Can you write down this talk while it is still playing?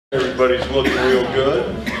Everybody's looking real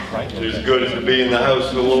good. It's as good as to be in the house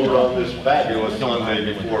of the Lord on this fabulous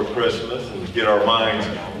Sunday before Christmas and get our minds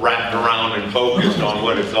wrapped around and focused on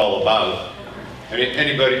what it's all about.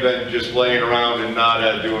 Anybody been just laying around and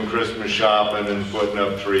not doing Christmas shopping and putting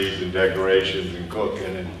up trees and decorations and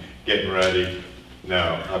cooking and getting ready?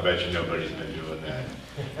 No, I bet you nobody's been doing that.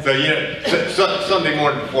 So, you know, Sunday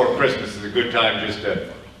morning before Christmas is a good time just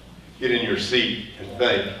to get in your seat and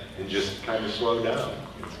think and just kind of slow down.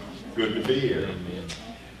 Good to be here.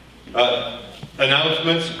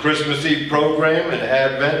 Announcements, Christmas Eve program and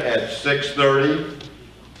Advent at 6:30.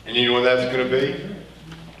 And you know when that's going to be?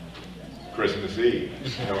 Christmas Eve.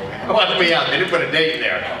 Watch me out. They didn't put a date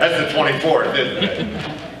there. That's the 24th, isn't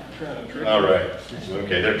it? All right.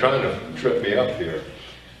 Okay, they're trying to trip me up here.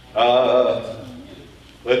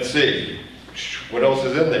 Let's see. What else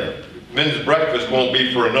is in there? Men's breakfast won't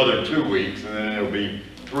be for another 2 weeks, and then it'll be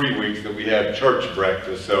 3 weeks that we have church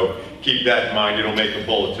breakfast, so keep that in mind. It'll make a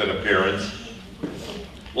bulletin appearance.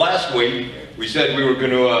 Last week, we said we were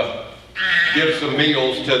going to give some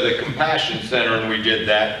meals to the Compassion Center, and we did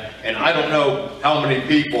that. And I don't know how many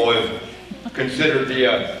people have considered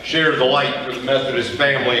the Share the Light for the Methodist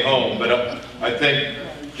Family Home, but I think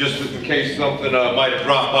just in case something might have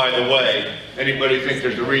dropped by the way, anybody think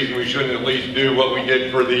there's a reason we shouldn't at least do what we did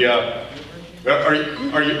for the,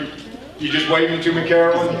 you just waving to me,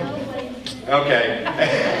 Carolyn? Okay.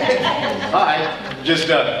 Hi. Just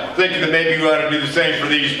thinking that maybe we ought to do the same for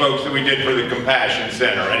these folks that we did for the Compassion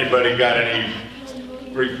Center. Anybody got any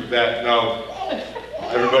grief with that? No?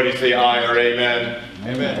 Everybody say aye or amen?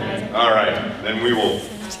 Amen. All right. Then we will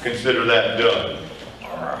consider that done.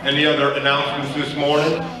 Any other announcements this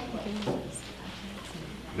morning?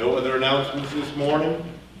 No other announcements this morning?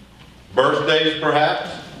 Birthdays,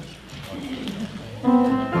 perhaps?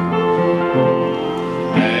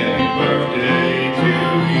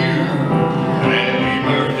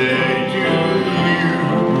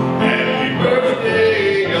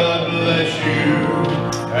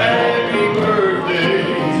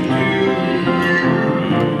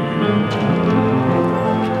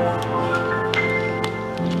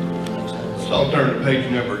 Turn to page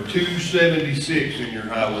number 276 in your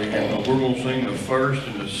highway hymnal. We're going to sing the first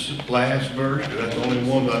and the last verse, because that's the only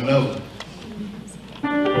one that I know.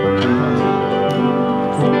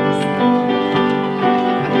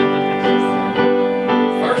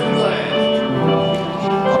 First and last.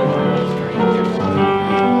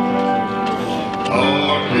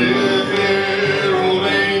 Hark the herald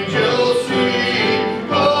angels sing,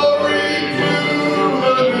 glory to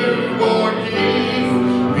the newborn King.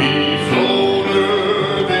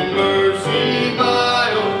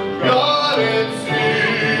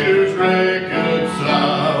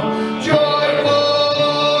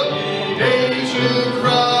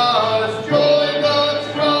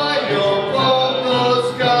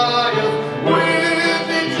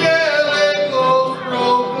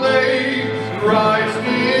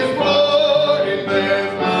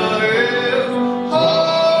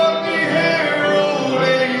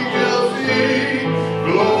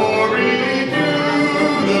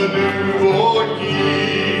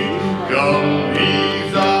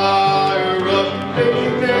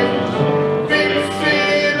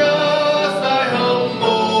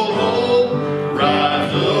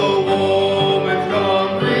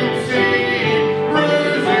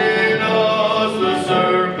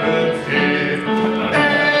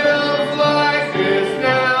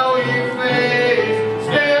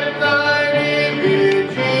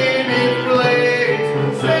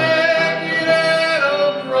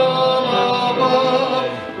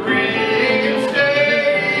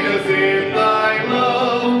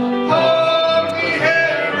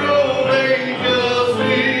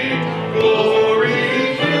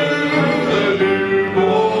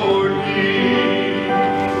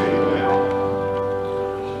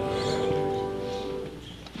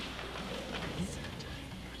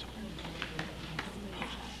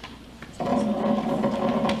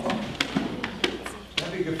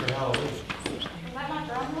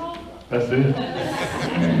 That's it.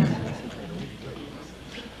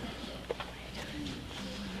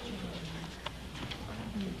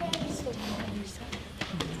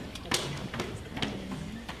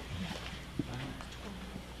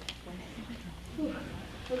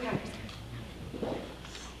 Okay.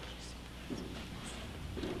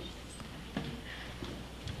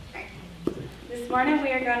 This morning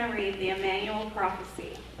we are going to read the Emmanuel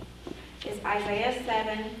prophecy. It's Isaiah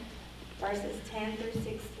 7, verses 10 through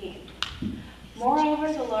 16.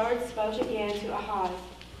 Moreover, the Lord spoke again to Ahaz,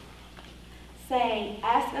 saying,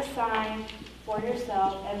 ask a sign for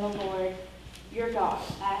yourself and the Lord your God.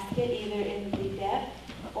 Ask it either in the depth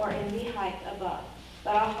or in the height above.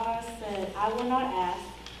 But Ahaz said, I will not ask,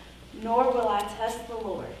 nor will I test the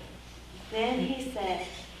Lord. Then he said,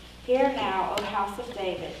 Hear now, O house of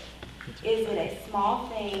David, is it a small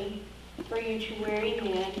thing for you to weary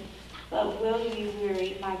men, but will you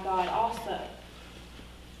weary my God also?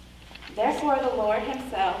 Therefore the Lord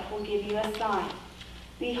himself will give you a sign.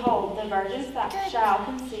 Behold, the virgin shall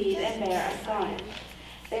conceive and bear a son,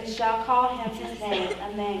 and shall call him his name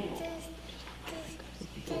Emmanuel.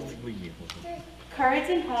 Curds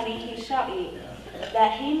and honey he shall eat,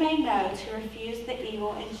 that he may know to refuse the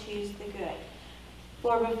evil and choose the good.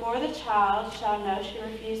 For before the child shall know to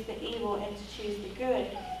refuse the evil and to choose the good,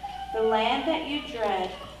 the land that you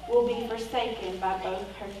dread will be forsaken by both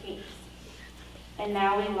her kings. And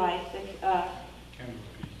now we light the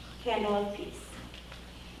candle of peace.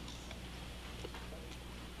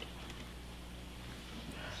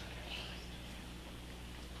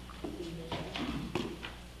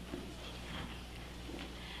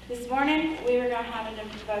 This morning we were going to have a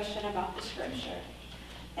devotion about the scripture.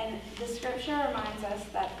 And the scripture reminds us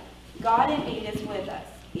that God indeed is with us.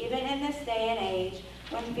 Even in this day and age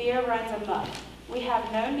when fear runs amok, we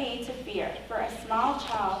have no need to fear, for a small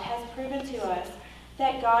child has proven to us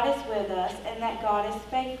that God is with us and that God is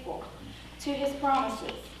faithful to his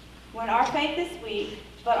promises. When our faith is weak,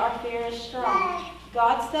 but our fear is strong,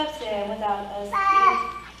 God steps in without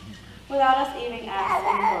us even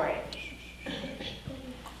asking for it.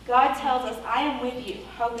 God tells us, I am with you,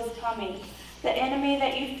 hope is coming. The enemy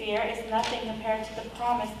that you fear is nothing compared to the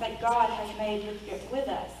promise that God has made with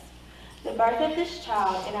us. The birth of this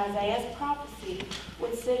child in Isaiah's prophecy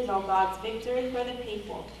would signal God's victory for the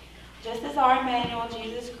people, just as our Emmanuel,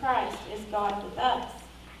 Jesus Christ, is God with us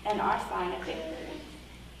and our sign of victory.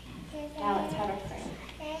 Now let's have a prayer.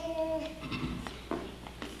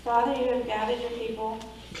 Father, you have gathered your people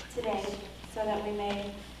today so that we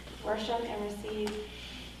may worship and receive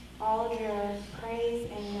all of your praise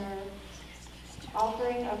and your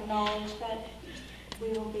offering of knowledge that we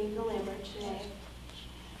will be delivered today.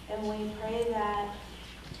 And we pray that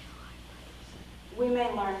we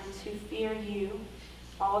may learn to fear you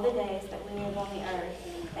all the days that we live on the earth,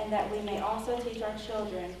 and that we may also teach our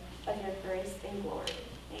children of your grace and glory.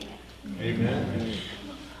 Amen. Amen.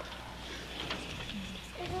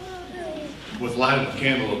 With lighting the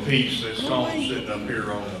candle of peace, this song sitting up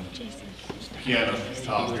here on the piano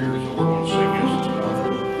top here, so we're going to sing this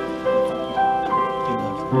morning.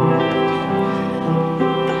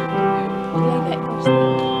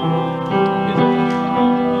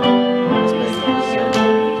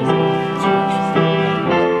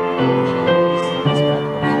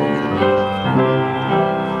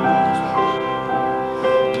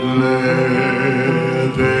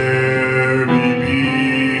 Let there be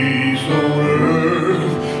peace on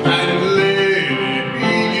earth, and let it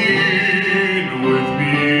begin with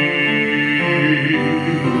me.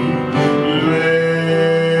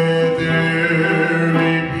 Let there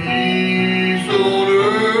be peace on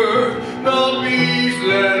earth, the peace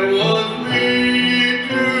that was meant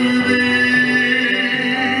to be,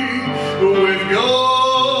 with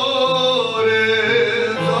God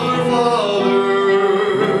as our Father.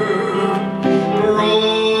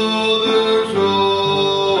 Brothers always,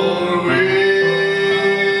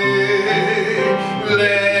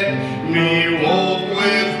 let me walk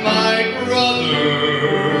with my brother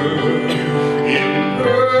in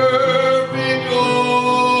perfect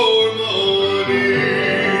harmony.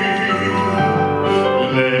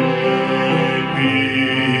 Let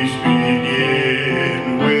peace begin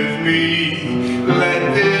with me. Let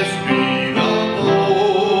this be the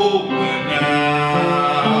moment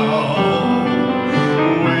now.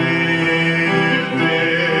 With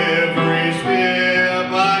every step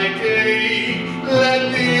I take, let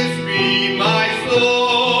this be my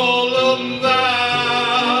solemn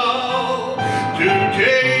vow, to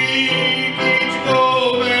take each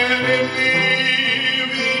moment and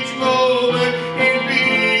live each moment in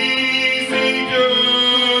peace eternally.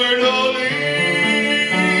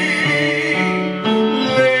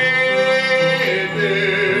 Let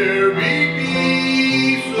there be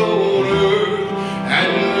peace on earth,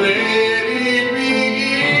 and let it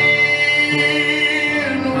begin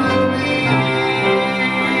with me.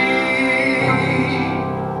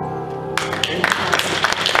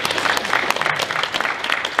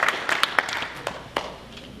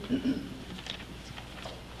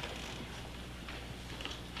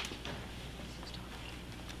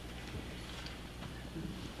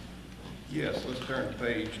 Yes, let's turn to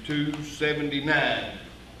page 279,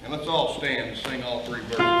 and let's all stand and sing all three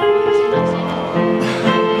verses.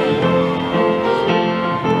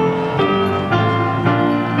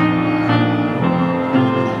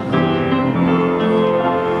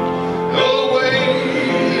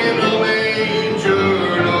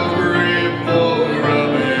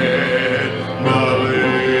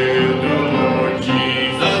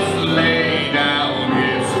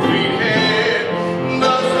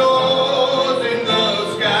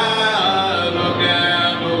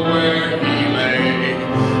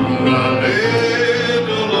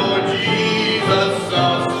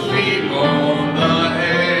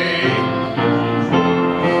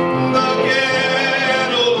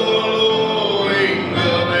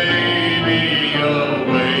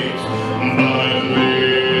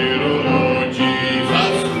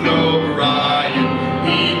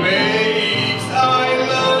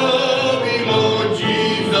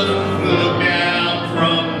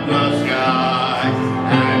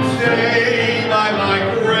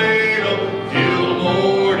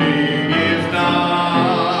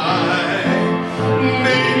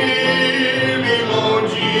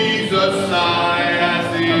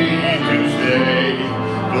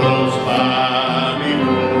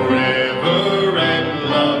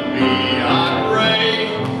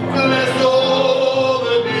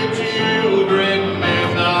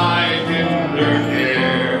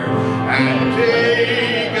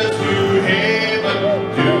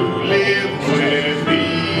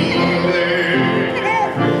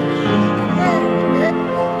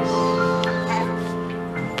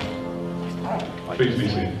 Please be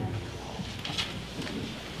seated.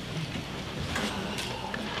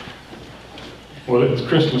 Well, it's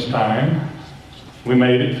Christmas time. We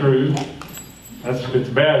made it through. It's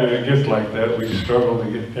bad that it gets like that. We struggle to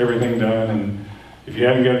get everything done, and if you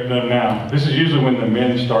haven't got it done now, this is usually when the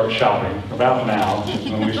men start shopping. About now is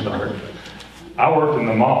when we start. I worked in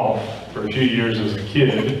the mall for a few years as a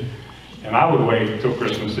kid, and I would wait till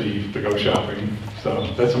Christmas Eve to go shopping.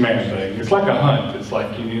 So that's a man thing. It's like a hunt. It's like,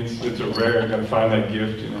 it's a rare, gotta find that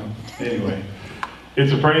gift, you know. Anyway,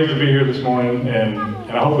 it's a praise to be here this morning, and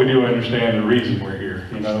I hope we do understand the reason we're here.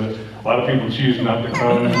 You know, a lot of people choose not to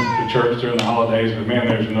come to church during the holidays, but man,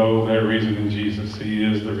 there's no better reason than Jesus. He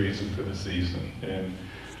is the reason for the season. And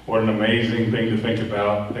what an amazing thing to think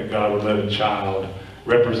about, that God would let a child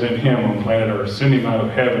represent him on planet Earth, send him out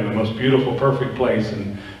of heaven, the most beautiful, perfect place,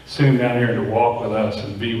 and send him down here to walk with us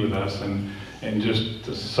and be with us and just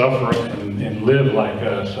to suffer and live like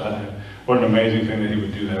us. What an amazing thing that he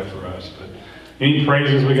would do that for us. But any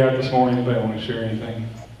praises we got this morning? Anybody want to share anything?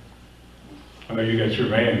 I know you got your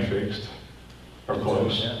van fixed, or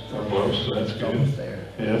close, so that's good.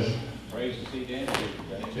 Yes. Praise to see Danny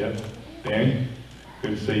today. Yep. Danny,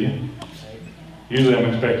 good to see you. Usually I'm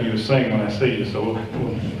expecting you to sing when I see you, so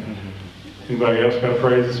anybody else got a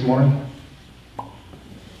praise this morning? All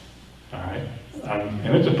right.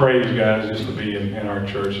 And it's a praise, guys, just to be in our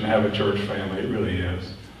church and have a church family. It really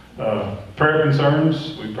is. Prayer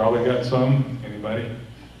concerns, we probably got some. Anybody?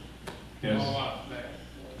 Yes.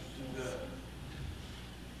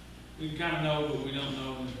 We kind of know, but we don't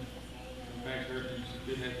know. Back surgery, she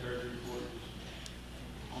did have surgery report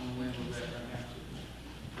on the limb of that right now.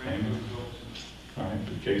 So praying for results. All right,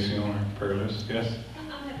 put Casey on our prayer list. Yes? I'm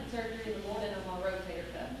having surgery in the morning on my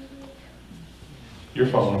rotator cuff. You're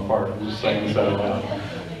falling apart. I'm just saying this out loud.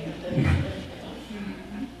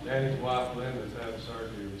 Danny's wife Linda's had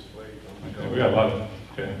surgery this week. Okay, we got a lot of,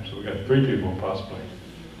 okay, so we got 3 people possibly.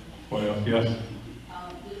 What else? Yes?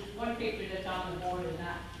 There's one picture that's on the board is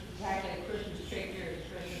not exactly a Christmas picture, it's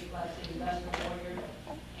Christmas blessing, Lester Warrior.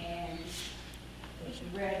 And it's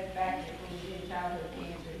read back that when he did childhood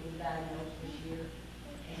cancer, he was diagnosed this year.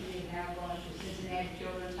 And he is now going to Cincinnati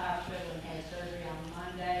Children's Hospital and had surgery on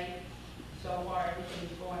Monday. So far,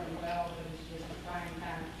 everything's going well, but it's just a trying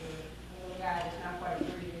time for a little guy that's not quite 3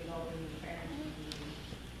 years old and his parents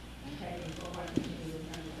are taking forward and continue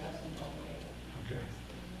to discuss and okay.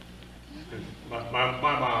 Okay.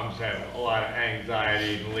 My mom's having a lot of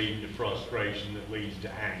anxiety and leading to frustration that leads to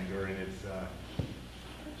anger, and it's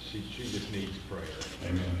she just needs prayer.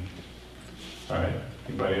 Amen. All right.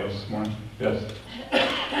 Anybody else this morning? Yes.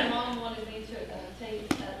 My mom wanted me to tell you,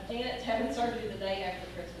 Janet's having surgery the day after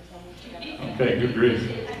Christmas. Okay, good grief.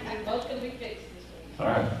 We're both going to be fixed this week. All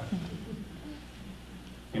right.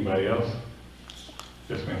 Anybody else?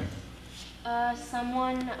 Yes, ma'am.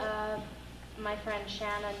 Someone, my friend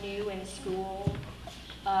Shanna knew in school,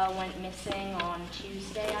 went missing on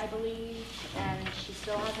Tuesday, I believe, and she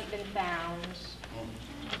still hasn't been found.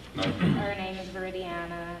 No. Her name is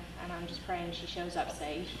Veridiana, and I'm just praying she shows up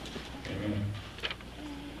safe. Amen.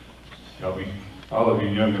 All of you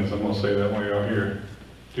youngins, I'm going to say that while you're out here.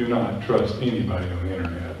 Do not trust anybody on the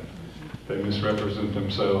internet. They misrepresent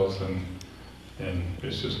themselves, and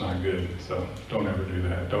it's just not good. So don't ever do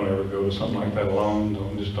that. Don't ever go to something like that alone.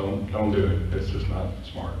 Don't do it. It's just not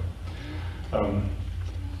smart.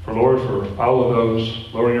 For Lord, for all of those,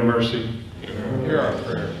 Lord, in your mercy, hear our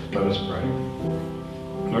prayer. Let us pray.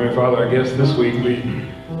 Lord, Father, I guess this week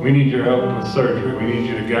we need your help with surgery. We need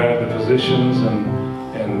you to guide the physicians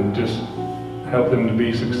and just help them to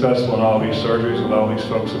be successful in all these surgeries with all these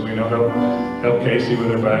folks that we know. Help Casey with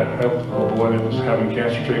her back. Help the little boy that was having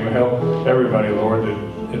cancer treatment. Help everybody, Lord,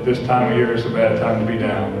 that at this time of year is a bad time to be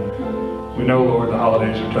down. We know, Lord, the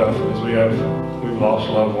holidays are tough as we've lost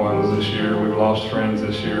loved ones this year. We've lost friends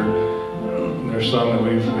this year. There's some that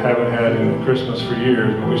we haven't had in Christmas for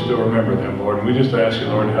years, but we still remember them, Lord. And we just ask you,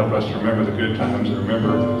 Lord, to help us to remember the good times and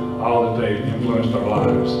remember all that they influenced our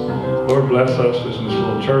lives. Lord, bless us as in this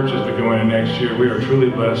little church as we go into next year. We are truly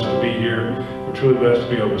blessed to be here. We're truly blessed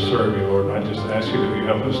to be able to serve you, Lord. And I just ask you that you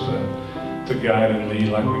help us to guide and lead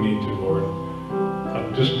like we need to, Lord.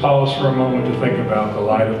 Just pause for a moment to think about the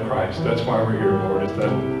light of Christ. That's why we're here, Lord. It's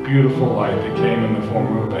that beautiful light that came in the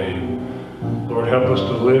form of a babe. Lord, help us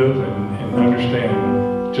to live and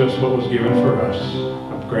understand just what was given for us,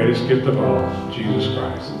 the greatest gift of all, Jesus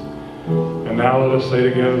Christ. And now let us say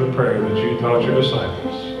together the prayer that you taught your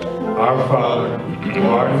disciples. Our Father, who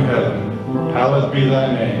art in heaven, hallowed be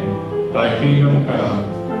thy name. Thy kingdom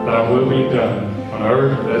come, thy will be done, on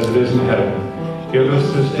earth as it is in heaven. Give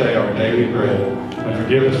us this day our daily bread, and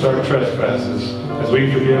forgive us our trespasses, as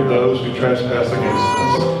we forgive those who trespass against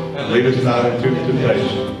us. And lead us not into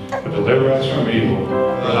temptation, but deliver us from evil.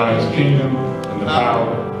 For thine is the kingdom, and the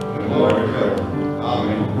power, and the glory forever.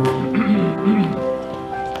 Amen.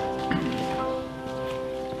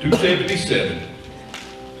 277.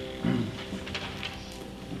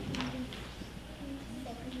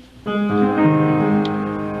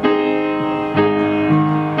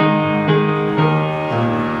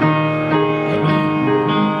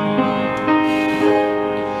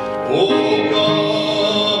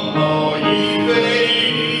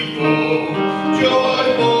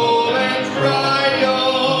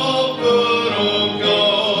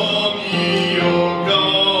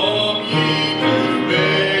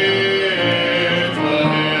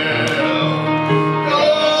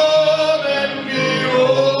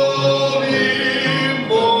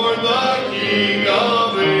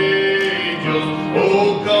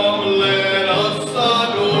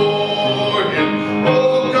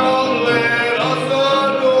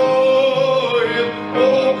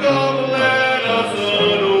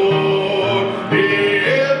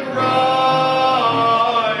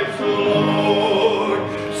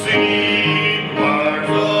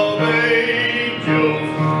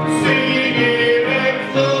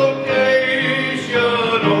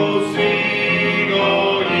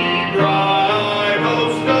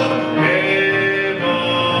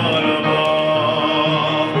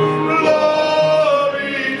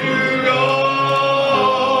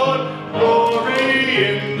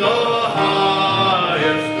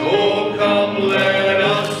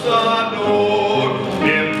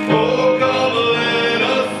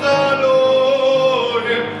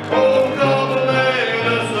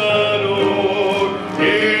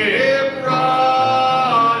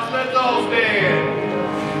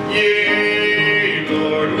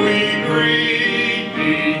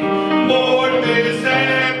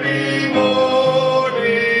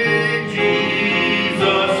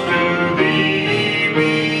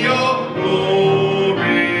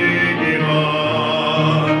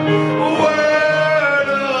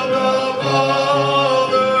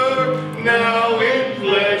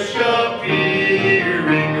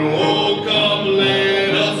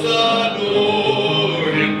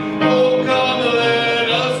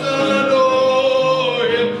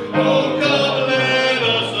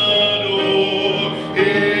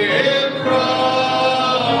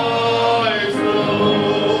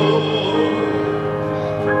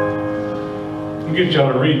 Get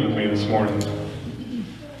y'all to read with me this morning.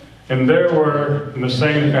 And there were in the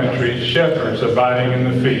same country shepherds abiding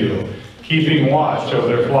in the field, keeping watch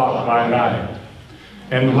over their flock by night.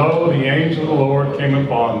 And lo, the angel of the Lord came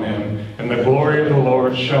upon them, and the glory of the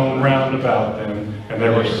Lord shone round about them, and they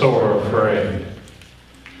were sore afraid.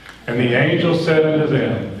 And the angel said unto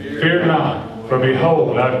them, Fear not, for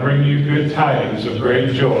behold, I bring you good tidings of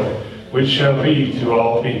great joy, which shall be to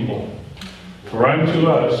all people. For unto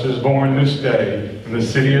us is born this day in the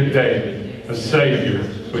city of David a Savior,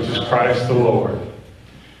 which is Christ the Lord.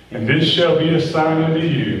 And this shall be a sign unto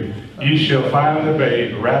you. Ye shall find the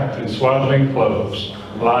babe wrapped in swaddling clothes,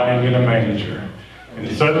 lying in a manger. And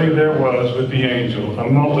suddenly there was with the angel a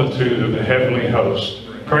multitude of the heavenly host,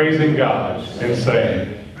 praising God and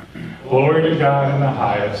saying, Glory to God in the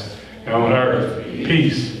highest, and on earth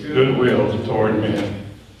peace, goodwill toward men.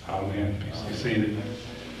 Amen. Please be seated.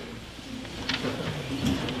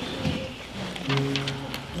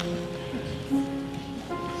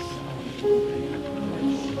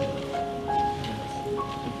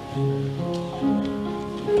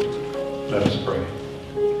 Let us pray.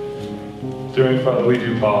 Dear Heavenly Father, we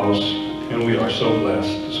do pause, and we are so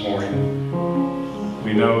blessed this morning.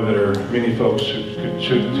 We know there are many folks who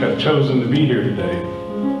should have chosen to be here today.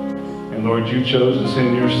 And Lord, you chose to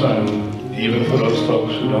send your Son, even for those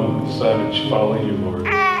folks who don't decide to follow you, Lord.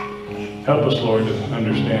 Help us, Lord, to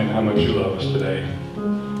understand how much you love us today.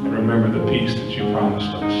 And remember the peace that you promised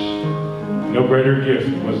us. No greater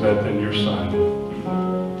gift was that than your Son.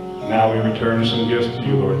 Now we return some gifts to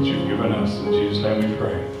you, Lord, that you've given us. In Jesus' name we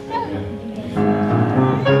pray. Amen.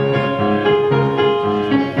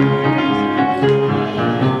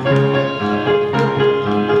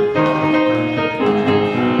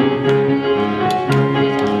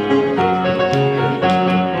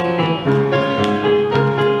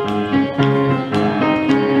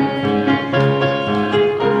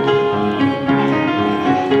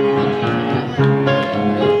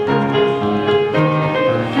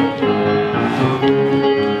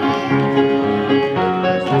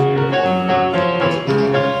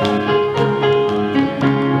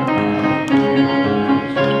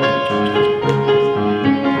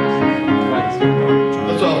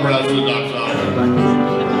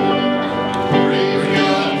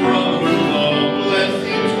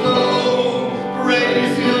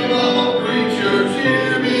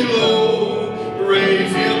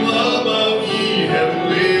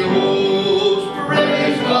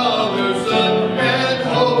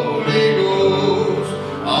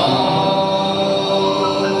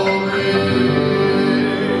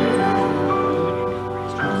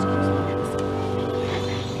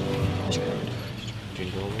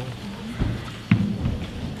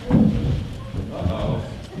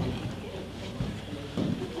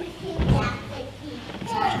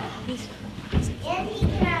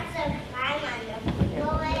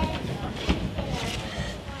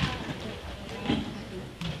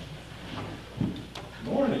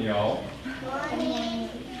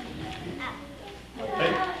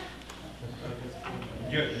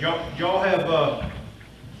 Y'all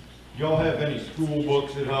have any school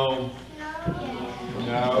books at home?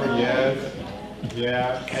 No, yes,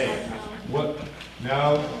 yeah, hey, what,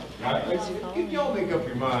 no? Y'all make up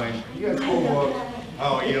your mind. You got school books?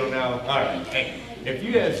 Oh, you don't know? All right, hey, if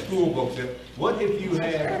you had school books, what if you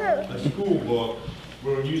had a school book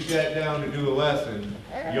where when you sat down to do a lesson,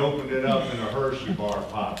 you opened it up and a Hershey bar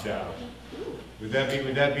popped out? Would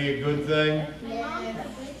that be a good thing?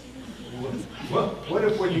 What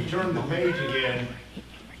if when you turned the page again,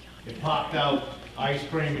 it popped out ice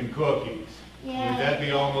cream and cookies? Would that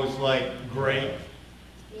be almost like great?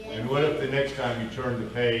 And what if the next time you turned the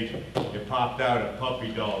page, it popped out a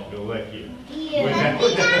puppy dog to lick you? Hey,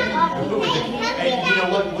 you know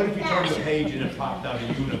what if you turned the page and it popped out a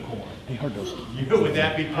unicorn? Would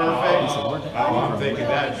that be perfect? Oh, I'm thinking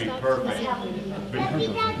that'd be perfect.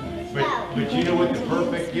 But you know what the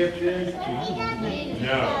perfect gift is?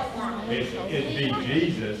 No, it'd be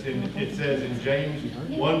Jesus. And it says in James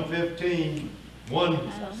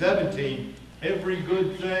 1:17, every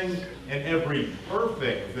good thing and every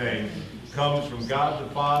perfect thing comes from God the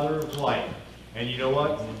Father of light. And you know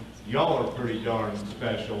what? Y'all are pretty darn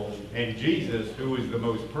special. And Jesus, who is the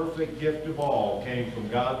most perfect gift of all, came from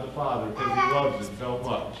God the Father because he loves us so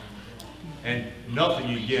much. And nothing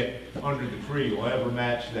you get under the tree will ever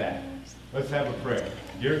match that. Let's have a prayer.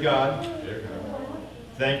 Dear God,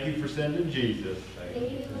 thank you for sending Jesus.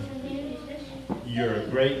 You're a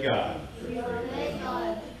great God.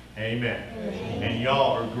 Amen. And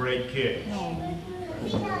y'all are great kids.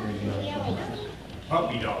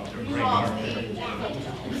 Puppy dogs are great, aren't they?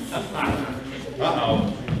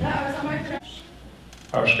 Uh-oh.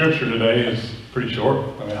 Our scripture today is pretty short.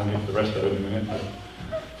 I mean, I'll get the rest of it in a minute. But,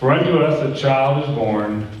 for unto us a child is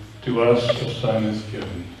born, to us a son is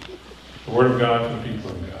given. The word of God for the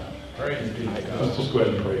people of God. Praise be to God. Let's just go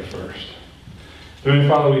ahead and pray first. Heavenly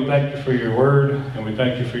Father, we thank you for your word, and we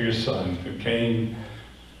thank you for your son who came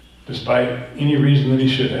despite any reason that he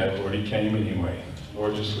should have. Lord, he came anyway.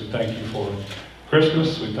 Lord, we thank you for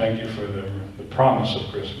Christmas. We thank you for the promise of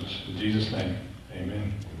Christmas. In Jesus' name,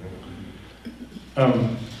 amen.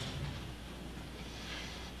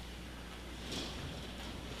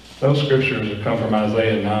 Those scriptures have come from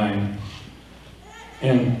Isaiah 9.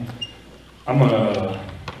 And I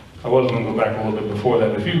wasn't going to go back a little bit before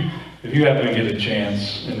that. But if you happen to get a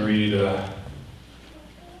chance and read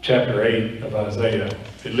chapter 8 of Isaiah,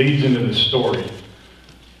 it leads into the story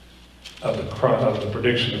of the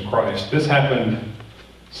prediction of Christ. This happened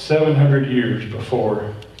 700 years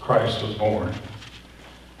before Christ was born.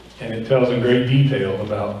 And it tells in great detail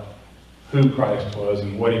about who Christ was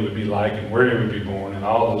and what he would be like and where he would be born and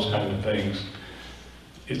all those kinds of things.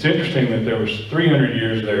 It's interesting that there was 300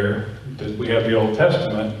 years there that we have the Old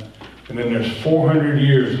Testament, and then there's 400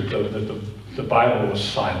 years that the Bible was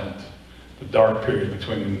silent, the dark period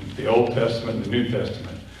between the Old Testament and the New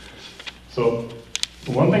Testament. So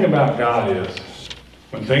the one thing about God is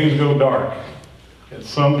when things go dark, at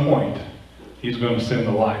some point, he's going to send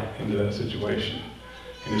the light into that situation.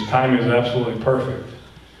 And his timing is absolutely perfect.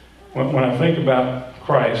 When I think about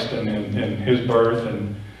Christ and his birth,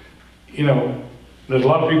 and, you know, there's a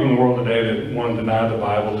lot of people in the world today that want to deny the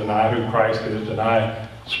Bible, deny who Christ is, deny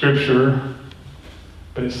Scripture.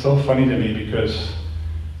 But it's so funny to me because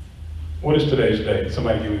what is today's date?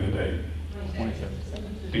 Somebody give me the date.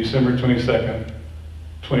 December 22nd,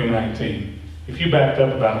 2019. If you backed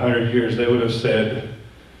up about 100 years, they would have said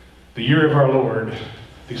the year of our Lord,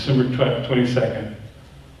 December 22nd,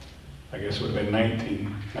 I guess it would have been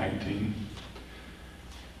 1919.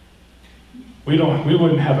 We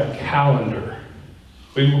wouldn't have a calendar.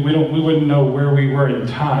 We wouldn't know where we were in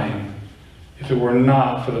time if it were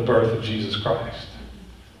not for the birth of Jesus Christ.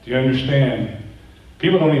 Do you understand?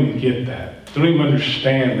 People don't even get that. They don't even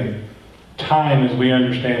understand that time as we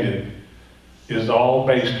understand it is all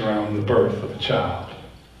based around the birth of a child.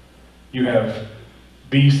 You have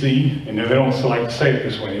BC, and they don't like to say it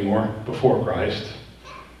this way anymore, before Christ.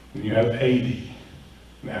 And you have AD,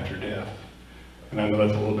 after death. And I know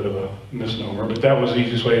that's a little bit of a misnomer, but that was the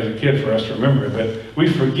easiest way as a kid for us to remember it. But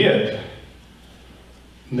we forget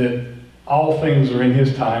that all things are in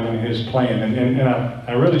his time and his plan. And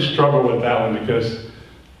I really struggle with that one because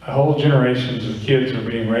whole generations of kids are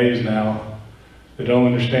being raised now that don't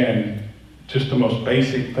understand just the most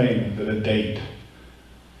basic thing, that a date.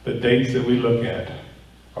 The dates that we look at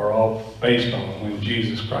are all based on when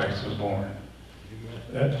Jesus Christ was born.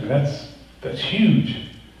 That's huge.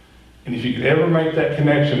 And if you could ever make that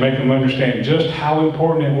connection, make them understand just how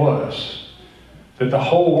important it was that the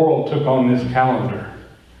whole world took on this calendar.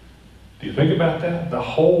 Do you think about that? The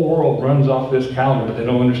whole world runs off this calendar, but they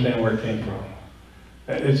don't understand where it came from.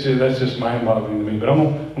 That's just mind-boggling to me. But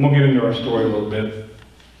I'm gonna get into our story a little bit.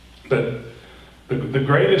 But the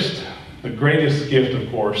greatest gift, of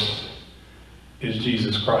course, is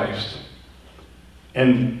Jesus Christ.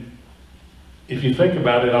 And if you think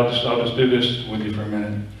about it, I'll just do this with you for a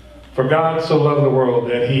minute. For God so loved the world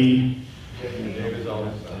that He gave His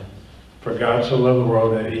only Son. For God so loved the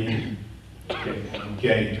world that He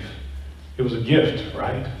gave. It was a gift,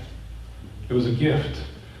 right? It was a gift.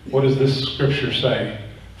 What does this scripture say?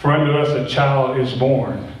 For unto us a child is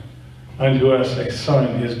born, unto us a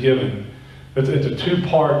son is given. It's a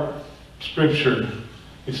two-part scripture.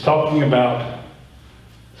 It's talking about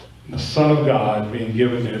the Son of God being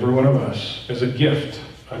given to every one of us as a gift.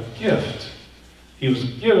 A gift. He was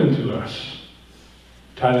given to us.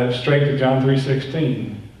 Tie that straight to John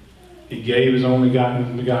 3:16. He gave His only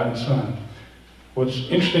begotten Son. What's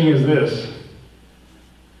interesting is this.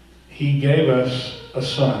 He gave us a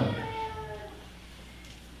son.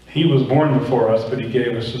 He was born before us, but He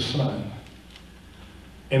gave us a son.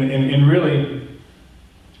 And really,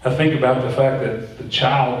 I think about the fact that the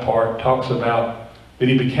child part talks about that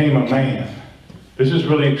He became a man. This is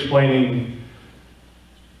really explaining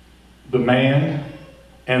the man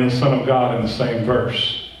and the Son of God in the same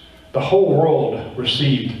verse. The whole world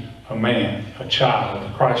received a man, a child,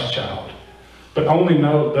 a Christ child. But only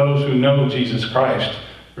those who know Jesus Christ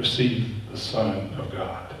receive the Son of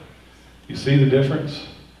God. You see the difference?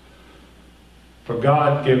 For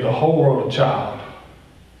God gave the whole world a child,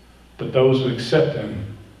 but those who accept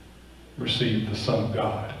Him receive the Son of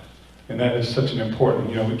God. And that is such an important,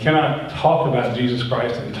 we cannot talk about Jesus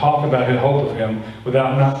Christ and talk about the hope of Him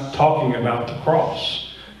without not talking about the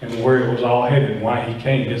cross and where it was all headed and why He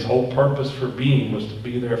came. His whole purpose for being was to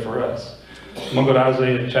be there for us. I'm going to go to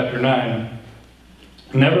Isaiah chapter 9.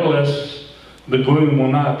 Nevertheless, the gloom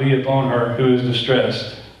will not be upon her who is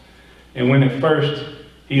distressed. And when at first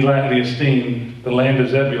he lightly esteemed the land of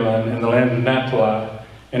Zebulun and the land of Naphtali,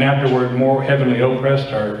 and afterward more heavenly oppressed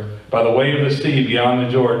her by the way of the sea beyond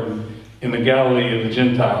the Jordan, in the Galilee of the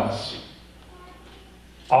Gentiles.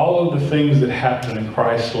 All of the things that happened in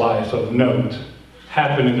Christ's life of note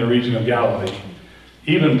happened in the region of Galilee.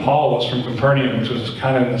 Even Paul was from Capernaum, which was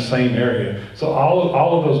kind of in the same area. So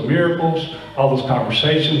all of those miracles, all those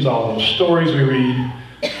conversations, all those stories we read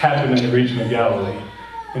happened in the region of Galilee.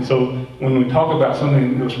 And so when we talk about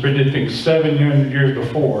something that was predicting 700 years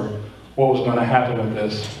before, what was going to happen with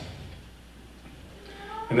this?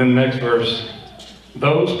 And then the next verse,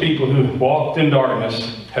 those people who walked in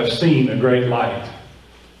darkness have seen a great light.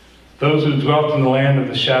 Those who dwelt in the land of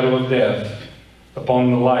the shadow of death,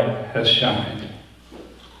 upon the light has shined.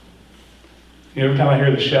 Every time I hear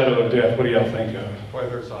the shadow of death, what do y'all think of?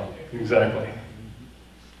 23rd Psalm. Exactly.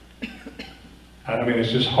 I mean,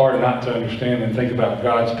 it's just hard not to understand and think about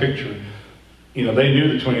God's picture. They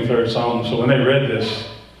knew the 23rd Psalm, so when they read this,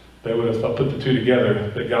 they would have put the two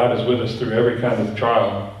together, that God is with us through every kind of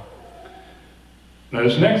trial. Now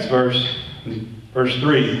this next verse, verse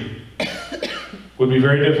 3, would be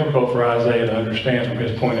very difficult for Isaiah to understand from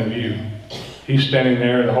his point of view. He's standing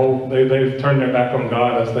there, they've turned their back on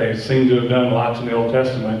God, as they seem to have done lots in the Old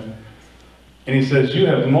Testament. And he says, you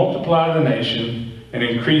have multiplied the nation and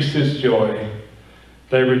increased its joy.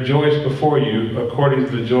 They rejoice before you according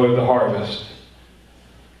to the joy of the harvest,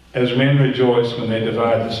 as men rejoice when they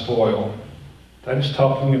divide the spoil. That is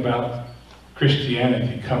talking about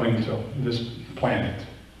Christianity coming to this planet.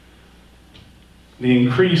 The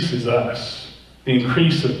increase is us. The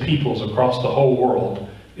increase of peoples across the whole world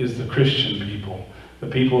is the Christian people, the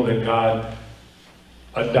people that God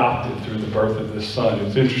adopted through the birth of this Son.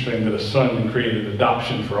 It's interesting that a Son created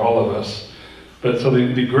adoption for all of us. But so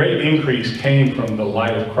the great increase came from the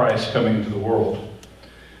light of Christ coming into the world.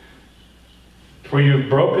 For you have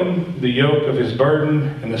broken the yoke of His burden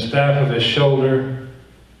and the staff of His shoulder,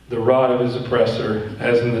 the rod of His oppressor,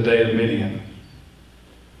 as in the day of Midian.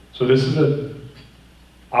 So this is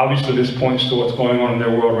obviously this points to what's going on in their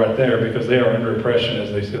world right there, because they are under oppression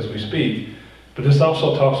as we speak. But this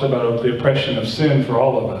also talks about the oppression of sin for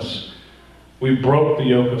all of us. We broke the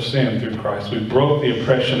yoke of sin through Christ. We broke the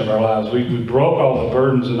oppression of our lives. We broke all the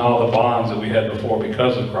burdens and all the bonds that we had before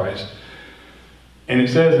because of Christ. And it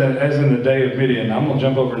says that as in the day of Midian. I'm going to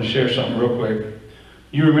jump over and share something real quick.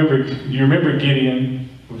 You remember Gideon?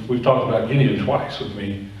 We've talked about Gideon twice with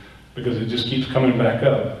me, because it just keeps coming back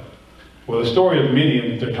up. Well, the story of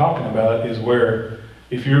Midian that they're talking about is where,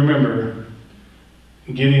 if you remember,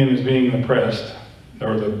 Gideon is being oppressed,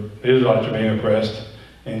 or the Israelites are being oppressed,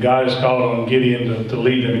 and God is calling on Gideon to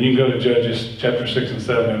lead them. And you can go to Judges chapter 6 and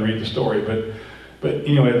 7 and read the story. But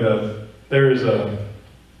anyway, there's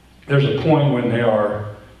a point when they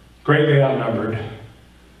are greatly outnumbered,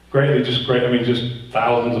 greatly, just great. I mean, just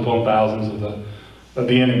thousands upon thousands of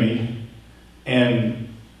the enemy. And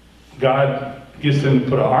God gets them to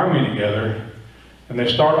put an army together, and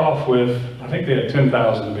they start off with, I think they had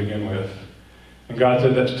 10,000 to begin with. And God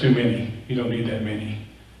said, that's too many. You don't need that many.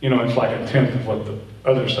 You know, it's like a tenth of what the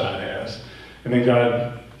other side has. And then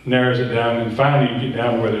God narrows it down, and finally you get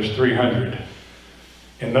down to where there's 300.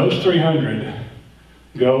 And those 300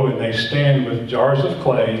 go and they stand with jars of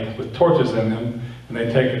clay with torches in them, and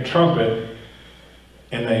they take a trumpet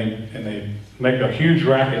and they make a huge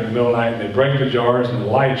racket in the middle of the night, and they break the jars, and the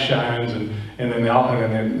light shines, and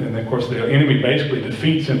then of course the enemy basically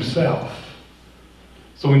defeats himself.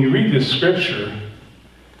 So when you read this scripture,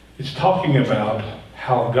 it's talking about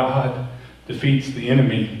how God defeats the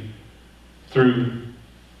enemy through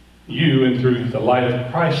you and through the light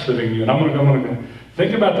of Christ living in you. And I'm going to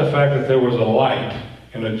think about the fact that there was a light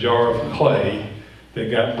in a jar of clay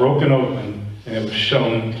that got broken open and it was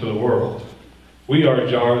shown to the world. We are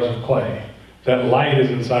jars of clay. That light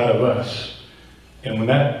is inside of us. And when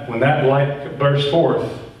that light bursts forth,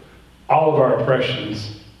 all of our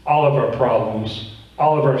oppressions, all of our problems,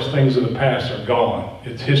 all of our things of the past are gone.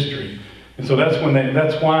 It's history. And so that's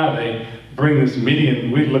why they bring this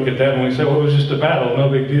Midian. We look at that and we say, well, it was just a battle, no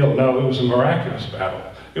big deal. No, it was a miraculous battle.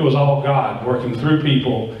 It was all God working through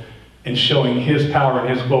people and showing his power and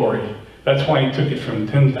his glory. That's why he took it from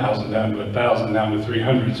 10,000 down to 1,000, down to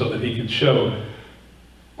 300, so that he could show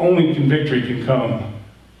only victory can come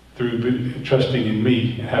through trusting in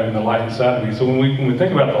me and having the light inside of me. So when we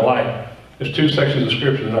think about the light, there's two sections of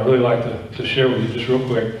scripture that I really like to share with you just real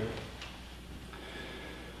quick.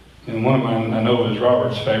 And one of mine I know is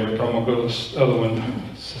Robert's favorite, but I'm going to go to this other one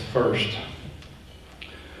first.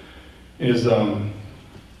 Is 2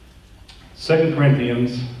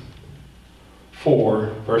 Corinthians 4,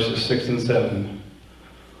 verses 6 and 7.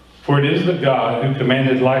 For it is the God who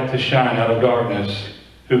commanded light to shine out of darkness,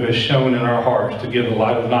 who has shown in our hearts to give the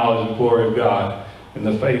light of knowledge and glory of God in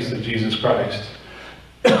the face of Jesus Christ.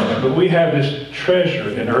 But we have this treasure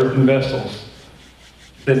in earthen vessels,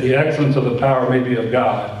 that the excellence of the power may be of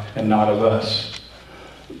God and not of us.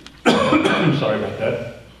 I'm sorry about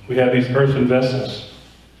that. We have these earthen vessels.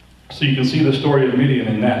 So you can see the story of Midian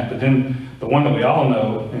in that. But then the one that we all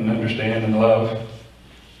know and understand and love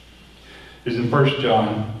is in 1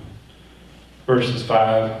 John, verses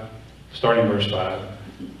 5, starting verse 5.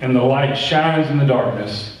 And the light shines in the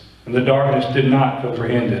darkness, and the darkness did not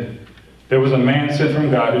comprehend it. There was a man sent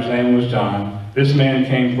from God whose name was John. This man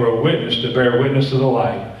came for a witness to bear witness to the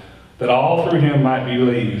light, that all through him might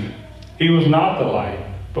believe. He was not the light,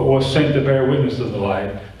 but was sent to bear witness to the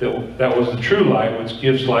light, that was the true light, which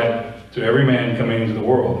gives light to every man coming into the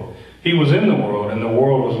world. He was in the world, and the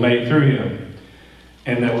world was made through him.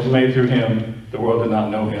 And that was made through him, the world did not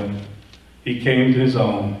know him. He came to his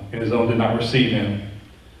own, and his own did not receive him.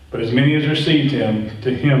 But as many as received him,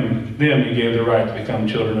 them he gave the right to become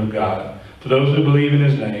children of God. To those who believe in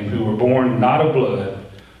his name, who were born not of blood,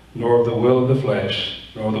 nor of the will of the flesh,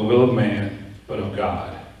 nor of the will of man, but of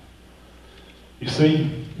God. You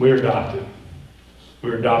see, we're adopted.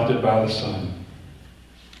 We're adopted by the Son.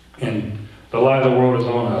 And the light of the world is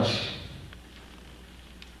on us.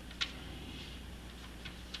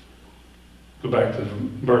 Go back to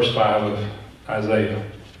verse 5 of Isaiah,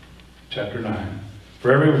 chapter 9.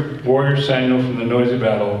 For every warrior's sandal from the noisy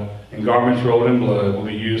battle and garments rolled in blood will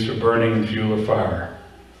be used for burning and fuel of fire.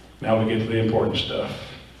 Now we get to the important stuff.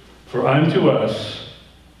 For unto us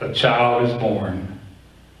a child is born,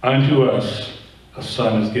 unto us a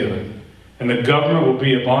son is given, and the government will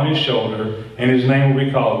be upon his shoulder, and his name will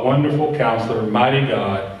be called Wonderful Counselor, Mighty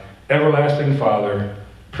God, Everlasting Father,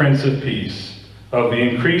 Prince of Peace. Of the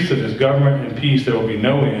increase of his government and peace there will be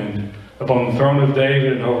no end, upon the throne of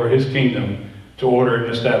David and over his kingdom, to order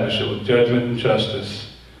and establish it with judgment and justice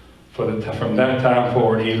from that time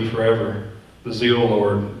forward, even forever. The zeal of the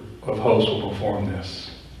Lord of hosts will perform this.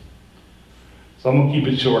 So I'm going to keep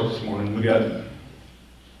it short this morning. We got it.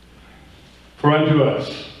 For unto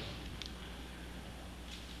us,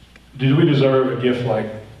 did we deserve a gift like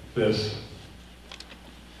this?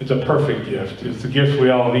 It's a perfect gift. It's the gift we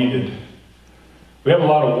all needed. We have a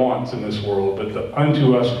lot of wants in this world, but the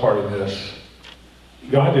unto us part of this,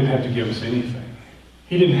 God didn't have to give us anything.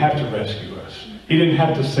 He didn't have to rescue us. He didn't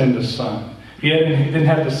have to send a son. He didn't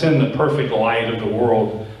have to send the perfect light of the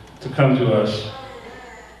world to come to us.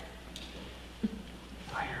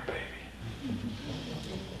 I hear a baby.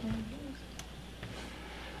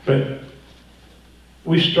 But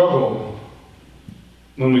we struggle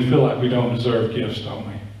when we feel like we don't deserve gifts, don't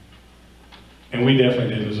we? And we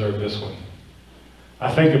definitely didn't deserve this one.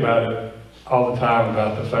 I think about it all the time,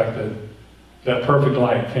 about the fact that that perfect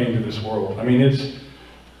light came to this world. I mean,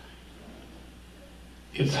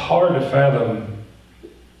 it's hard to fathom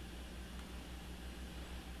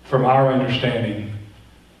from our understanding.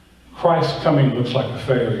 Christ's coming looks like a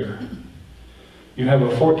failure. You have a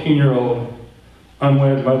 14-year-old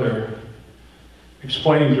unwed mother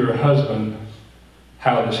explaining to her husband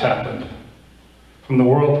how this happened. From the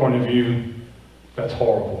world point of view, that's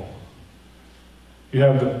horrible. You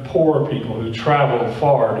have the poor people who traveled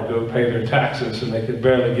far to go pay their taxes and they could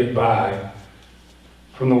barely get by.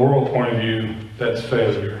 From the world point of view, that's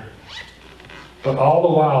failure. But all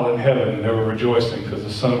the while in heaven, they were rejoicing because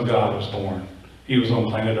the Son of God was born. He was on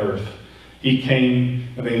planet Earth. He came,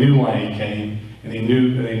 and they knew why he came, and they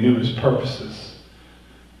knew his purposes.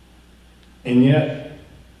 And yet,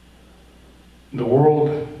 the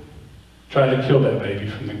world tried to kill that baby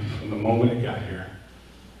from the moment it got here.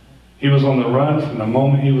 He was on the run from the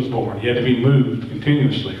moment he was born. He had to be moved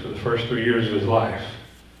continuously for the first 3 years of his life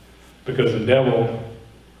because the devil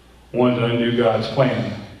wanted to undo God's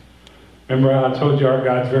plan. Remember how I told you our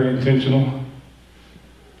God's very intentional?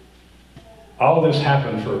 All this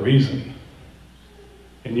happened for a reason.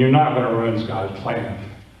 And you're not going to ruin God's plan.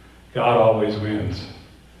 God always wins.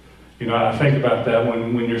 You know, I think about that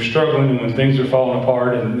when you're struggling and when things are falling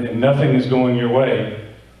apart and nothing is going your way.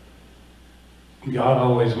 God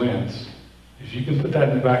always wins. If you can put that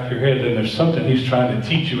in the back of your head, then there's something he's trying to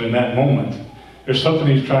teach you in that moment. There's something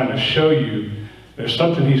he's trying to show you. There's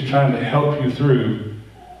something he's trying to help you through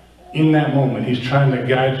in that moment. He's trying to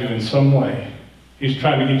guide you in some way. He's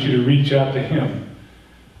trying to get you to reach out to him.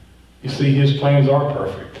 You see, his plans are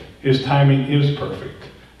perfect. His timing is perfect.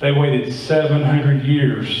 They waited 700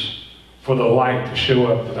 years for the light to show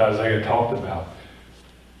up that Isaiah talked about.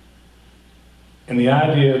 And the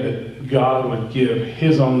idea that God would give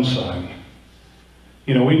his own son.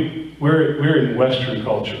 You know, we're in Western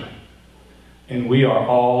culture. And we are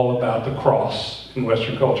all about the cross in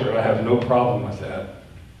Western culture. And I have no problem with that.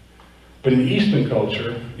 But in Eastern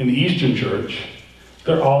culture, in the Eastern church,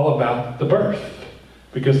 they're all about the birth.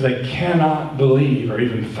 Because they cannot believe or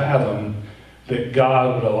even fathom that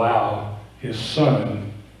God would allow his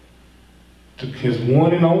son, his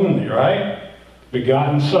one and only, right?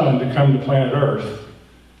 Begotten son to come to planet Earth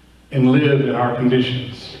and live in our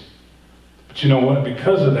conditions. But you know what?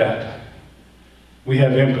 Because of that, we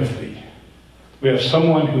have empathy. We have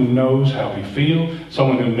someone who knows how we feel,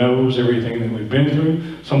 someone who knows everything that we've been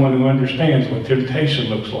through, someone who understands what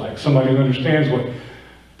temptation looks like, somebody who understands what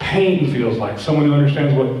pain feels like, someone who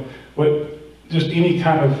understands what just any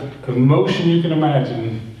kind of emotion you can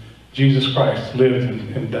imagine. Jesus Christ lived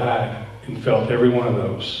and died and felt every one of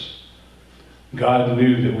those. God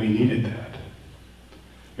knew that we needed that.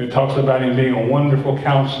 It talks about him being a wonderful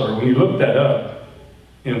counselor. When you look that up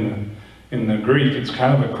in the Greek, it's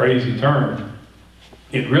kind of a crazy term.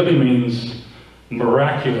 It really means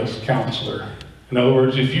miraculous counselor. In other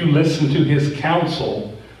words, if you listen to his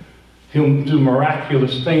counsel, he'll do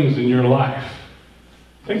miraculous things in your life.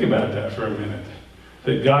 Think about that for a minute.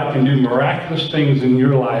 That God can do miraculous things in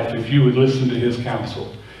your life if you would listen to his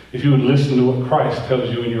counsel. If you would listen to what Christ tells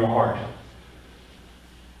you in your heart.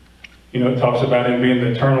 You know, it talks about him being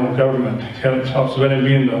the eternal government. It talks about him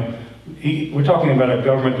being we're talking about a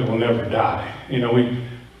government that will never die. You know,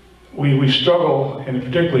 we struggle, and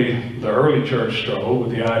particularly the early church struggled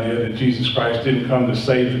with the idea that Jesus Christ didn't come to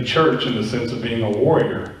save the church in the sense of being a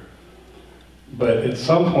warrior. But at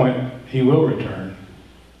some point, he will return.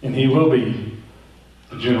 And he will be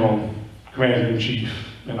the general commander-in-chief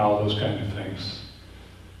and all those kinds of things.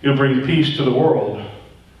 He'll bring peace to the world,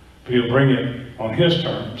 but he'll bring it on his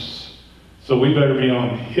terms. So we better be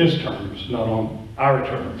on his terms, not on our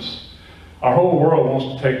terms. Our whole world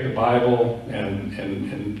wants to take the Bible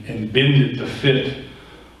and bend it to fit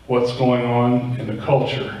what's going on in the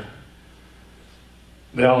culture.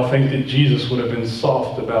 They all think that Jesus would have been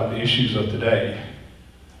soft about the issues of today.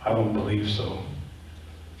 I don't believe so.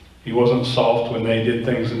 He wasn't soft when they did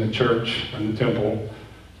things in the church, in the temple.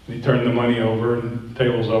 He turned the money over and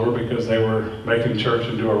tables over because they were making church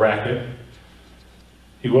into a racket.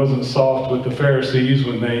 He wasn't soft with the Pharisees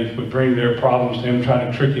when they would bring their problems to him,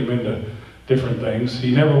 trying to trick him into different things.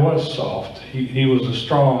 He never was soft. He was a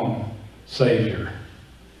strong Savior.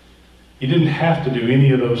 He didn't have to do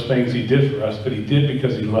any of those things he did for us, but he did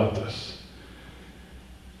because he loved us.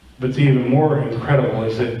 But the even more incredible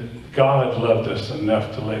is that God loved us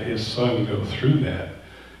enough to let his son go through that.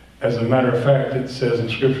 As a matter of fact, it says in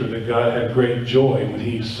Scripture that God had great joy when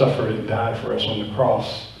he suffered and died for us on the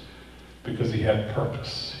cross because he had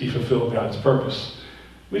purpose. He fulfilled God's purpose.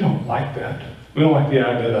 We don't like that. We don't like the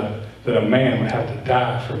idea that a man would have to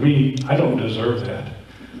die for me. I don't deserve that.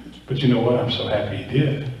 But you know what? I'm so happy he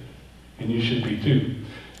did. And you should be too.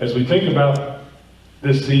 As we think about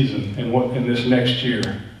this season and what in this next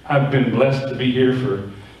year, I've been blessed to be here for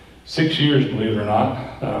 6 years, believe it or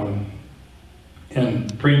not,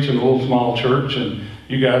 and preach in a little small church, and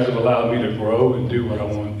you guys have allowed me to grow and do what I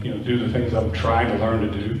want, do the things I'm trying to learn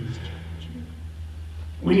to do.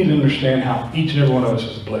 We need to understand how each and every one of us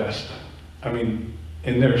is blessed. I mean,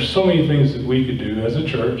 and there are so many things that we could do as a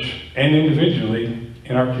church and individually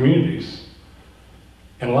in our communities.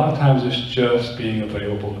 And a lot of times it's just being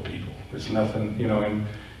available to people. It's nothing,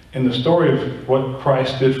 and the story of what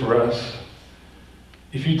Christ did for us,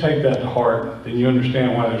 if you take that to heart, then you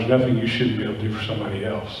understand why there's nothing you shouldn't be able to do for somebody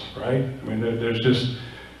else, right? I mean, there's just,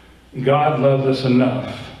 God loves us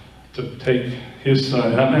enough to take his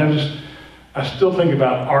son. And I still think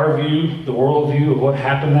about our view, the world view of what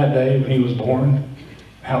happened that day when he was born.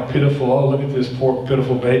 How pitiful, oh, look at this poor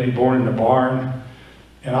pitiful baby born in the barn.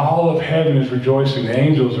 And all of heaven is rejoicing. The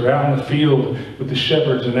angels are out in the field with the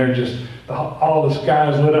shepherds, and they're just, all the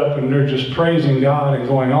skies lit up, and they're just praising God and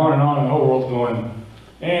going on, and the whole world's going,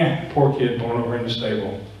 poor kid born over in the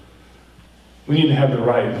stable. We need to have the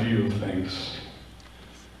right view of things.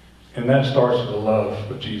 And that starts with the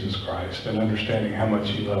love of Jesus Christ and understanding how much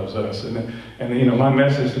he loves us. And my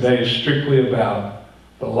message today is strictly about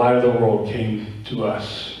the light of the world came to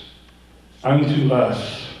us. Unto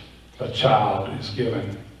us a child is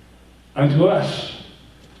given. Unto us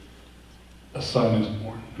a son is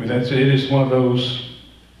born. I mean, it is one of those,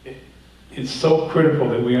 it's so critical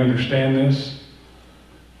that we understand this.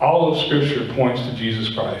 All of Scripture points to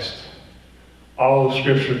Jesus Christ. All of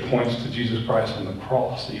Scripture points to Jesus Christ on the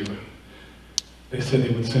cross even. They said they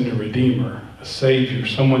would send a Redeemer, a Savior,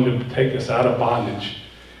 someone to take us out of bondage.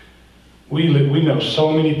 We know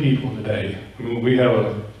so many people today. I mean, we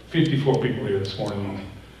have 54 people here this morning.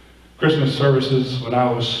 Christmas services when I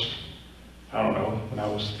was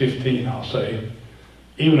 15, I'll say.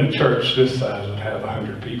 Even a church this size would have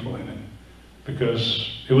 100 people in it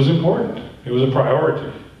because it was important. It was a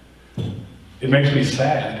priority. It makes me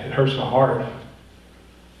sad. It hurts my heart.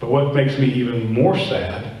 But what makes me even more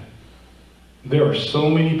sad, there are so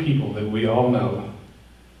many people that we all know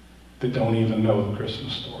that don't even know the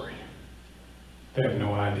Christmas story. They have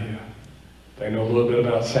no idea. They know a little bit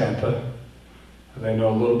about Santa. They know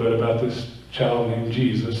a little bit about this child named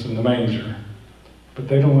Jesus in the manger. But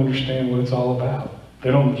they don't understand what it's all about.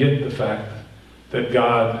 They don't get the fact that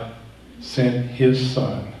God sent his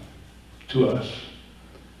son to us.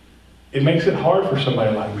 It makes it hard for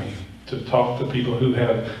somebody like me to talk to people who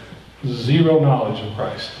have zero knowledge of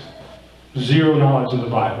Christ, zero knowledge of the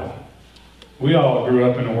Bible. We all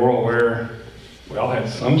grew up in a world where we all had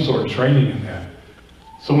some sort of training in that.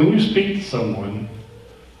 So when you speak to someone,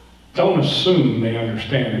 don't assume they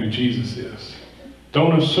understand who Jesus is.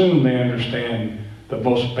 Don't assume they understand the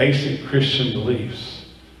most basic Christian beliefs.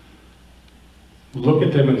 Look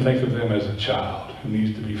at them and think of them as a child who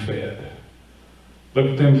needs to be fed. Look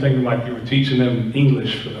at them thinking like you were teaching them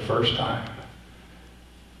English for the first time.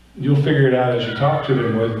 You'll figure it out as you talk to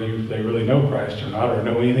them whether they really know Christ or not or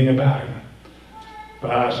know anything about him.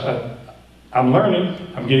 But I'm learning.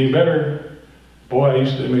 I'm getting better. Boy,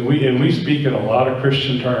 we speak in a lot of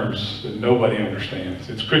Christian terms that nobody understands.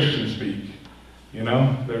 It's Christian speak.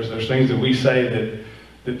 There's things that we say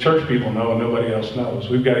that church people know and nobody else knows.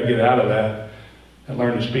 We've got to get out of that and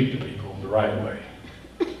learn to speak to people the right way.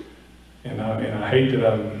 And I hate that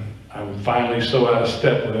I'm finally so out of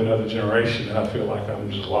step with another generation that I feel like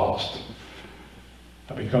I'm just lost.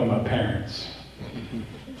 I become my parents.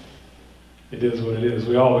 It is what it is.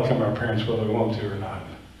 We all become our parents whether we want to or not.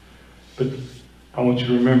 But I want you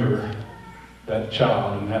to remember that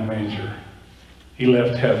child in that manger. He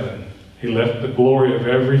left heaven. He left the glory of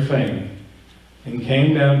everything and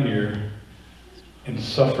came down here and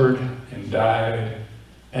suffered and died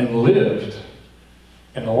and lived.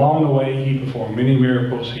 And along the way, he performed many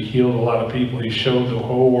miracles. He healed a lot of people. He showed the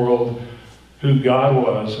whole world who God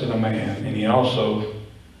was in a man. And he also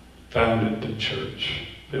founded the church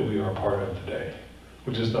that we are part of today,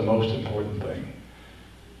 which is the most important thing.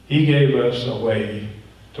 He gave us a way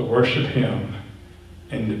to worship him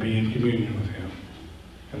and to be in communion with him.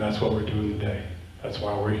 And that's what we're doing today. That's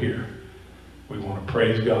why we're here. We want to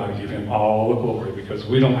praise God and give him all the glory because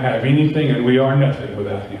we don't have anything and we are nothing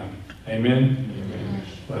without him. Amen? Amen.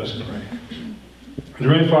 Let us pray.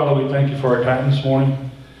 Dear Father, we thank you for our time this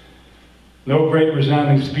morning. No great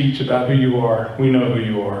resounding speech about who you are. We know who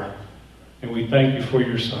you are. And we thank you for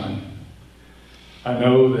your son. I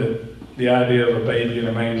know that the idea of a baby in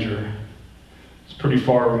a manger is pretty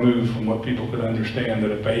far removed from what people could understand,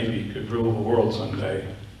 that a baby could rule the world someday.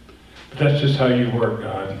 But that's just how you work,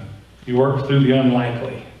 God. You work through the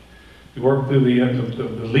unlikely. You work through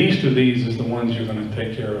the least of these is the ones you're going to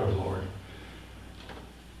take care of, Lord.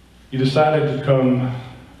 You decided to come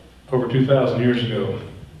over 2,000 years ago.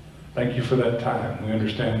 Thank you for that time. We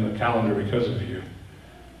understand the calendar because of you.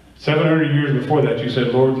 700 years before that, you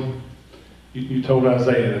said, Lord, you told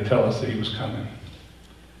Isaiah to tell us that he was coming.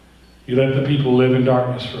 You let the people live in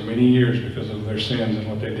darkness for many years because of their sins and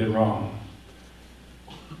what they did wrong.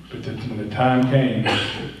 But when the time came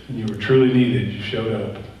and you were truly needed, you showed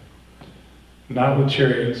up. Not with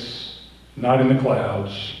chariots, not in the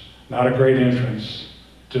clouds, not a great entrance,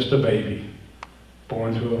 just a baby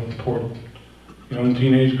born to a poor young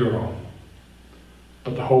teenage girl.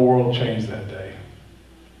 But the whole world changed that day.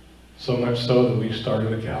 So much so that we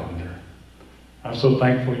started a calendar. I'm so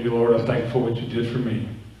thankful for you, Lord. I'm thankful for what you did for me.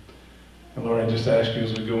 And Lord, I just ask you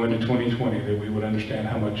as we go into 2020 that we would understand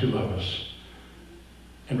how much you love us.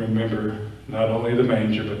 And remember not only the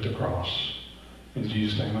manger, but the cross. In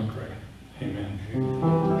Jesus' name I pray. Amen.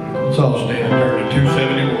 Let's all stand and turn to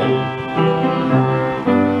 271.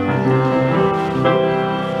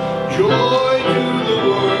 Joy to the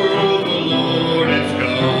world, the Lord has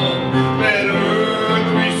come. Let earth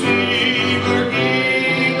receive her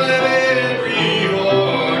King. Let every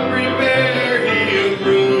heart prepare him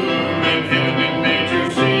room. And heaven and nature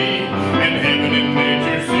sing, and heaven and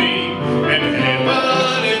nature sing, and heaven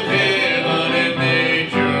and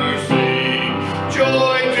nature sing.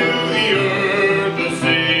 Joy to the earth, the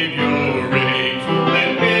Savior reigns. Let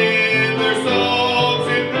men their songs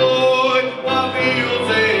employ, while fields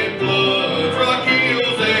and floods, rock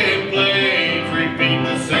hills and plains, repeat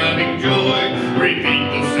the sounding joy, repeat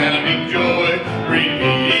the sounding joy,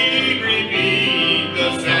 repeat the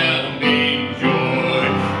sounding joy.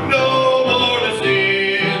 No more the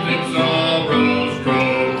sins and sorrows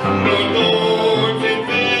grow, nor thorns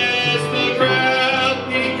infest the ground.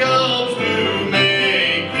 He comes to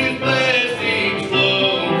make his blessings flow.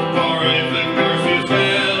 Far as the curse is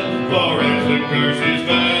found, far as the curse is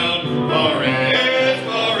found, far as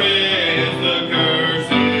the curse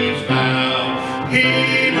is found. He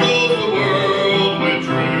rules the world with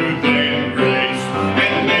truth and grace,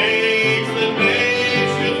 and makes the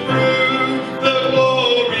nations prove the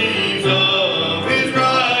glories of his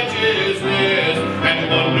righteousness, and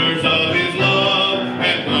wonders of his love,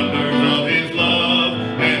 and wonders of his love,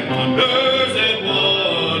 and wonders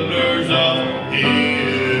of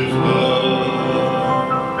his love.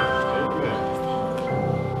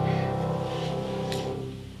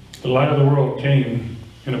 The light of the world came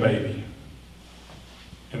in a baby.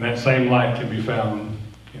 And that same light can be found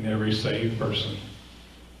in every saved person.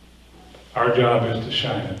 Our job is to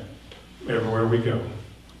shine it everywhere we go,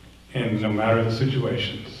 and no matter the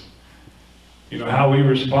situations. You know, how we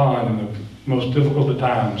respond in the most difficult of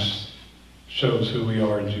times shows who we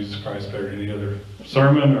are in Jesus Christ better than any other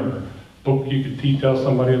sermon or book you could tell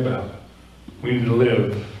somebody about. We need to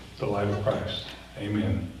live the light of Christ.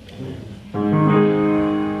 Amen.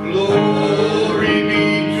 Glory be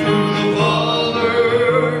to the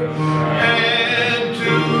Father, and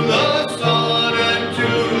to the Son, and to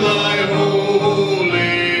thy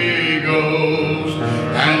Holy Ghost,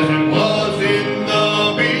 as it was in the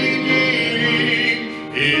beginning,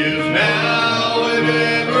 is now,